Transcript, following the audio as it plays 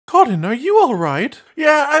Auden, are you alright?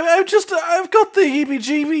 Yeah, I've got the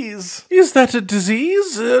heebie-jeebies. Is that a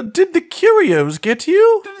disease? Did the curios get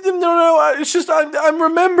you? No, it's just I'm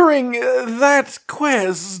remembering that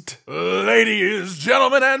quest. Ladies,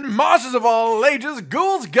 gentlemen, and monsters of all ages,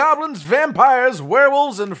 ghouls, goblins, vampires,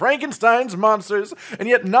 werewolves, and Frankenstein's monsters, and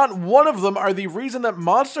yet not one of them are the reason that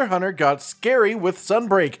Monster Hunter got scary with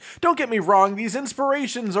Sunbreak. Don't get me wrong, these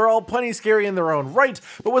inspirations are all plenty scary in their own right,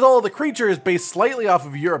 but with all the creatures based slightly off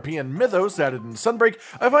of European mythos added in Sunbreak,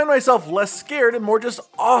 I find myself less scared and more just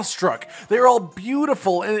awestruck. They're all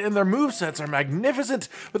beautiful, and their movesets are magnificent,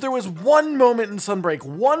 but there was one moment in Sunbreak,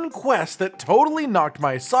 one quest that totally knocked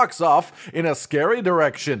my socks off in a scary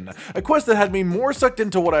direction. A quest that had me more sucked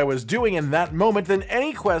into what I was doing in that moment than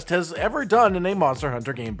any quest has ever done in a Monster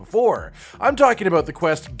Hunter game before. I'm talking about the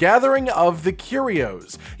quest Gathering of the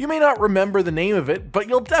Curios. You may not remember the name of it, but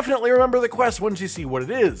you'll definitely remember the quest once you see what it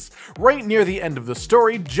is. Right near the end of the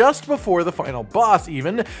story, just before the final boss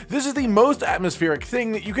even, this is the most atmospheric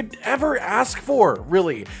thing that you could ever ask for,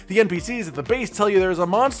 really. The NPCs at the base tell you there's a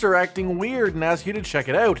monster acting weird and ask you to check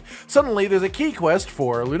it out. Suddenly there's a key quest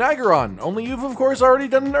for Lunagaron, only you've of course already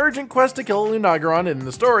done an urgent quest to kill Lunagaron in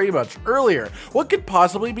the story much earlier. What could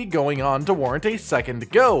possibly be going on to warrant a second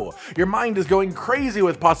go? Your mind is going crazy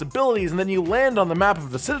with possibilities, and then you land on the map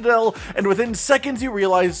of the Citadel, and within seconds you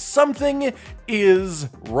realize something is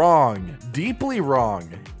wrong. Deeply wrong.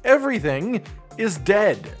 Everything is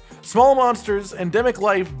dead. Small monsters, endemic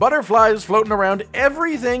life, butterflies floating around,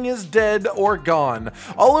 everything is dead or gone.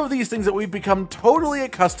 All of these things that we've become totally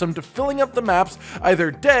accustomed to filling up the maps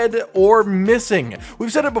either dead or missing.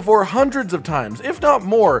 We've said it before hundreds of times, if not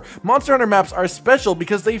more. Monster Hunter maps are special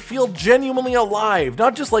because they feel genuinely alive,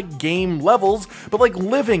 not just like game levels, but like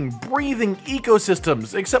living, breathing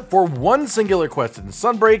ecosystems, except for one singular quest in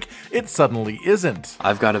Sunbreak, it suddenly isn't.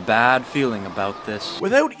 I've got a bad feeling about this.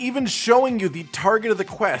 Without even showing you the target of the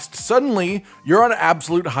quest, suddenly you're on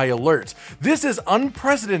absolute high alert. This is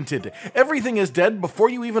unprecedented. Everything is dead before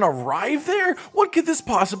you even arrive there? What could this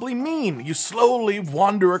possibly mean? You slowly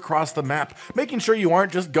wander across the map, making sure you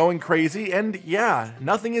aren't just going crazy, and yeah,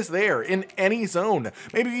 nothing is there in any zone.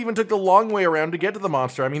 Maybe you even took the long way around to get to the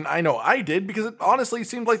monster. I mean, I know I did, because it honestly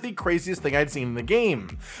seemed like the craziest thing I'd seen in the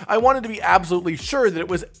game. I wanted to be absolutely sure that it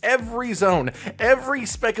was every zone, every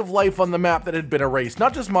speck of life on the map that had been erased,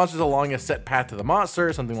 not just monsters along a set path to the monster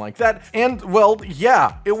or something like that. And well,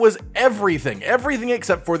 yeah, it was everything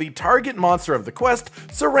except for the target monster of the quest,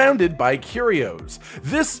 surrounded by curios.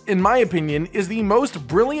 This, in my opinion, is the most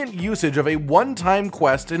brilliant usage of a one-time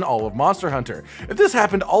quest in all of Monster Hunter. If this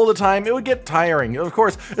happened all the time, it would get tiring, of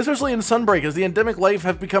course, especially in Sunbreak, as the endemic life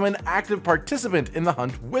have become an active participant in the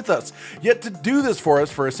hunt with us. Yet to do this for us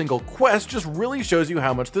for a single quest just really shows you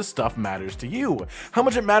how much this stuff matters to you. How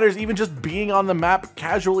much it matters even just being on the map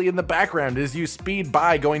casually in the background as you speed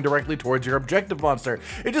by going directly towards your objective monster.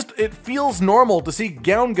 It feels normal to see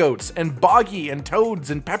gown goats and boggy and toads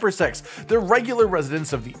and peppersecks, the regular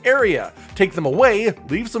residents of the area. Take them away,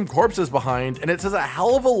 leave some corpses behind, and it says a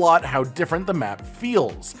hell of a lot how different the map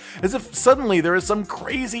feels. As if suddenly there is some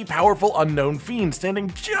crazy powerful unknown fiend standing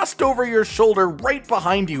just over your shoulder right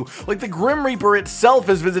behind you, like the Grim Reaper itself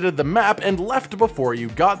has visited the map and left before you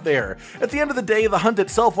got there. At the end of the day, the hunt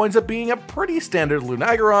itself winds up being a pretty standard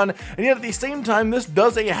Lunagaron, and yet at the same time this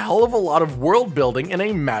does a hell of a lot of world building in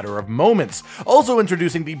a matter of moments. Also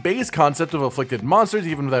introducing the base concept of afflicted monsters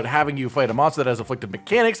even without having you fight a monster that has afflicted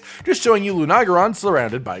mechanics, just showing you Lunagaron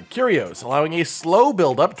surrounded by curios, allowing a slow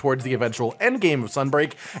build up towards the eventual endgame of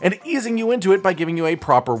Sunbreak, and easing you into it by giving you a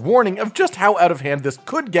proper warning of just how out of hand this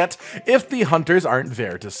could get if the hunters aren't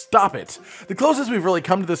there to stop it. The closest we've really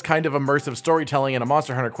come to this kind of immersive storytelling in a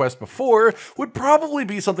Monster Hunter quest before would probably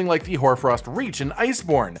be something like the Hoarfrost Reach in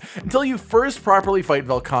Iceborne. Until you first properly fight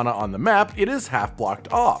Velkhana on the map, it is half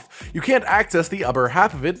blocked off. You can't access the upper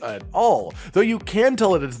half of it at all, though you can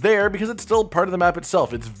tell it it's there because it's still part of the map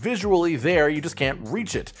itself. It's visually there, you just can't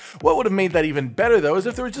reach it. What would have made that even better though is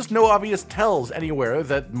if there was just no obvious tells anywhere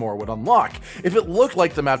that more would unlock. If it looked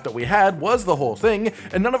like the map that we had was the whole thing,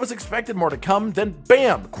 and none of us expected more to come, then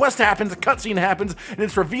bam! Quest happens, a cutscene happens, and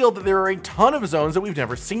it's revealed that there are a ton of zones that we've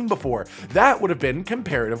never seen before. That would have been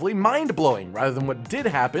comparatively mind-blowing, rather than what did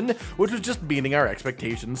happen, which was just meeting our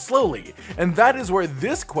expectations slowly. And that is where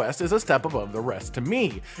this quest is a step above the rest to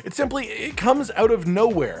me. It comes out of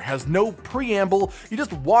nowhere, has no preamble, you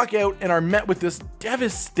just walk out and are met with this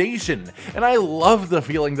devastation, and I love the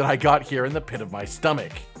feeling that I got here in the pit of my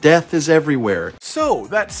stomach. Death is everywhere. So,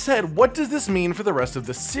 that said, what does this mean for the rest of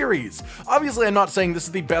the series? Obviously, I'm not saying this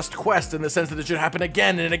is the best quest in the sense that it should happen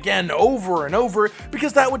again and again, over and over,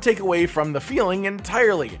 because that would take away from the feeling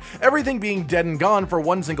entirely. Everything being dead and gone for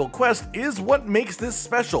one single quest is what makes this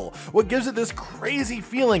special, what gives it this crazy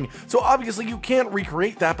feeling, so obviously you can't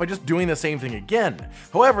recreate that by just doing the same thing again.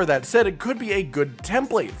 However, that said, it could be a good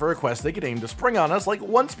template for a quest they could aim to spring on us like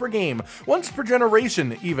once per game, once per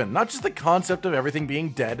generation even, not just the concept of everything being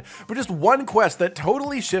dead, but just one quest that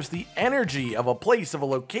totally shifts the energy of a place, of a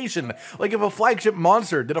location, like if a flagship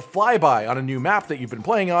monster did a flyby on a new map that you've been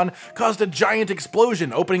playing on, caused a giant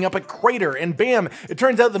explosion, opening up a crater, and bam, it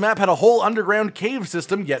turns out the map had a whole underground cave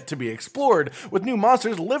system yet to be explored, with new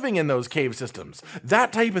monsters living in those cave systems.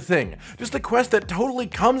 That type of thing. Just a quest that totally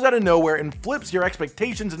comes out of nowhere and flips your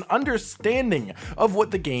expectations and understanding of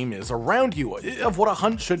what the game is around you, of what a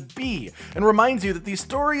hunt should be, and reminds you that the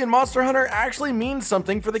story in Monster Hunter actually means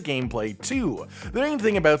something for the gameplay too. The main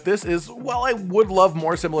thing about this is, while I would love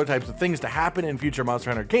more similar types of things to happen in future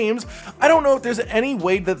Monster Hunter games, I don't know if there's any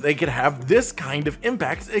way that they could have this kind of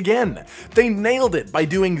impact again. They nailed it by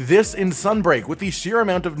doing this in Sunbreak with the sheer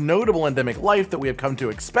amount of notable endemic life that we have come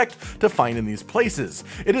to expect to find in these places.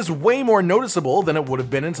 It is way more noticeable than it would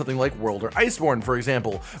have been in something like World or Iceborne, for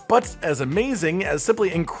example, but as amazing, as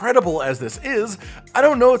simply incredible as this is, I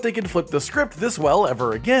don't know if they can flip the script this well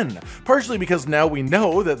ever again. Partially because now we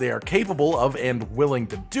know that they are capable of and willing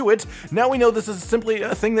to do it. Now we know this is simply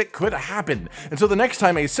a thing that could happen, and so the next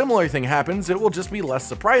time a similar thing happens, it will just be less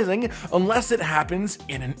surprising unless it happens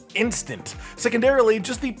in an instant. Secondarily,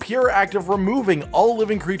 just the pure act of removing all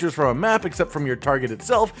living creatures from a map except from your target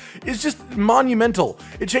itself is just monumental.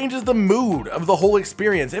 It changes the mood of the whole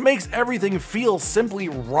experience. It makes everything feel simply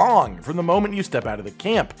wrong from the moment you step out of the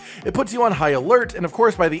camp. It puts you on high alert, and of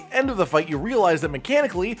course by the end of the fight you realize that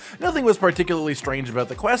mechanically nothing was particularly strange about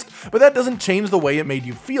the quest, but that doesn't change the way it made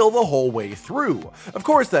you feel the whole way through. Of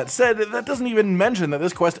course, that said, that doesn't even mention that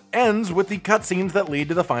this quest ends with the cutscenes that lead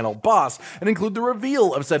to the final boss, and include the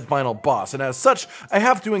reveal of said final boss, and as such, I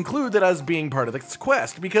have to include that as being part of this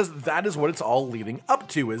quest, because that is what it's all leading up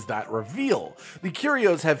to, is that reveal. The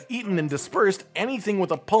curios have eaten and dispersed anything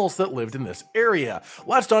with a pulse that lived in this area,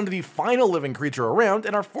 latched onto the final living creature around,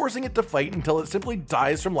 and are forcing it to fight until it simply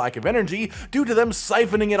dies from lack of energy due to them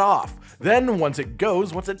siphoning it off. Then, once it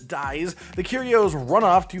dies, the curios run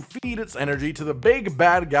off to feed its energy to the big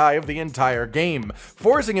bad guy of the entire game,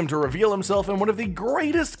 forcing him to reveal himself in one of the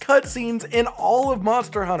greatest cutscenes in all of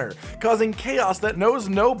Monster Hunter, causing chaos that knows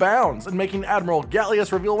no bounds, and making Admiral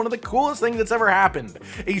Gallius reveal one of the coolest things that's ever happened: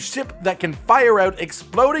 a ship that can fire out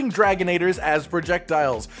exploding dragonators as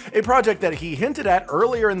projectiles, a project that he hinted at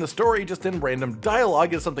earlier in the story just in random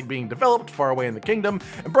dialogue as something being developed far away in the kingdom,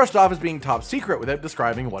 and brushed off as being top secret without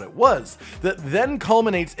describing what it was, that then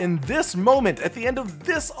culminates in this moment at the end of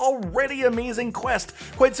this already amazing quest.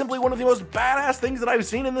 Quite simply one of the most badass things that I've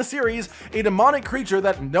seen in the series, a demonic creature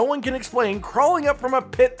that no one can explain crawling up from a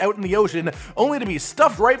pit out in the ocean, only to be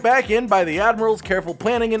stuffed right back in by the Admiral's careful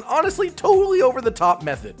planning and honestly totally over the top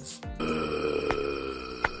methods.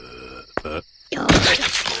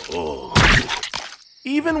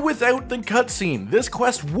 Even without the cutscene, this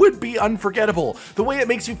quest would be unforgettable. The way it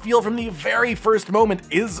makes you feel from the very first moment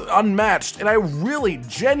is unmatched, and I really,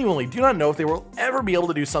 genuinely do not know if they will ever be able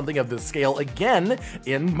to do something of this scale again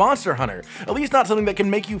in Monster Hunter. At least not something that can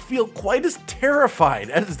make you feel quite as terrified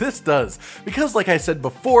as this does. Because, like I said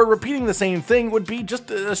before, repeating the same thing would be just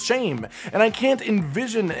a shame, and I can't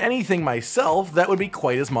envision anything myself that would be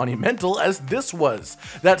quite as monumental as this was.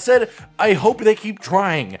 That said, I hope they keep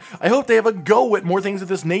trying. I hope they have a go at more things of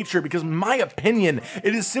this nature, because in my opinion,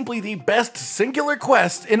 it is simply the best singular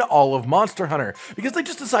quest in all of Monster Hunter, because they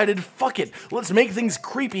just decided, fuck it, let's make things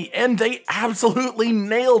creepy, and they absolutely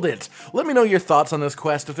nailed it. Let me know your thoughts on this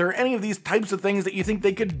quest, if there are any of these types of things that you think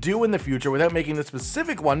they could do in the future without making the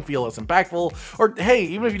specific one feel less impactful, or hey,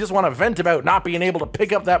 even if you just want to vent about not being able to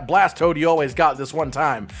pick up that blast toad you always got this one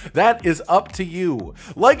time, that is up to you.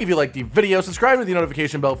 Like if you liked the video, subscribe with the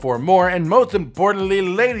notification bell for more, and most importantly,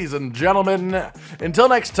 ladies and gentlemen, until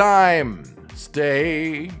next time,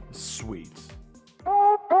 stay sweet.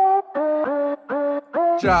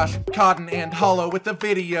 Josh, Cotton, and Hollow with the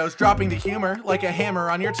videos, dropping the humor like a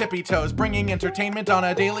hammer on your tippy toes, bringing entertainment on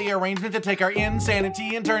a daily arrangement to take our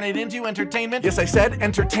insanity and turn it into entertainment. Yes, I said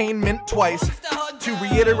entertainment twice, to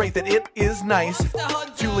reiterate that it is nice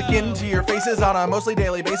to look into your faces on a mostly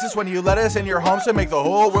daily basis when you let us in your homes to make the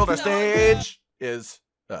whole world a stage.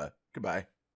 Goodbye.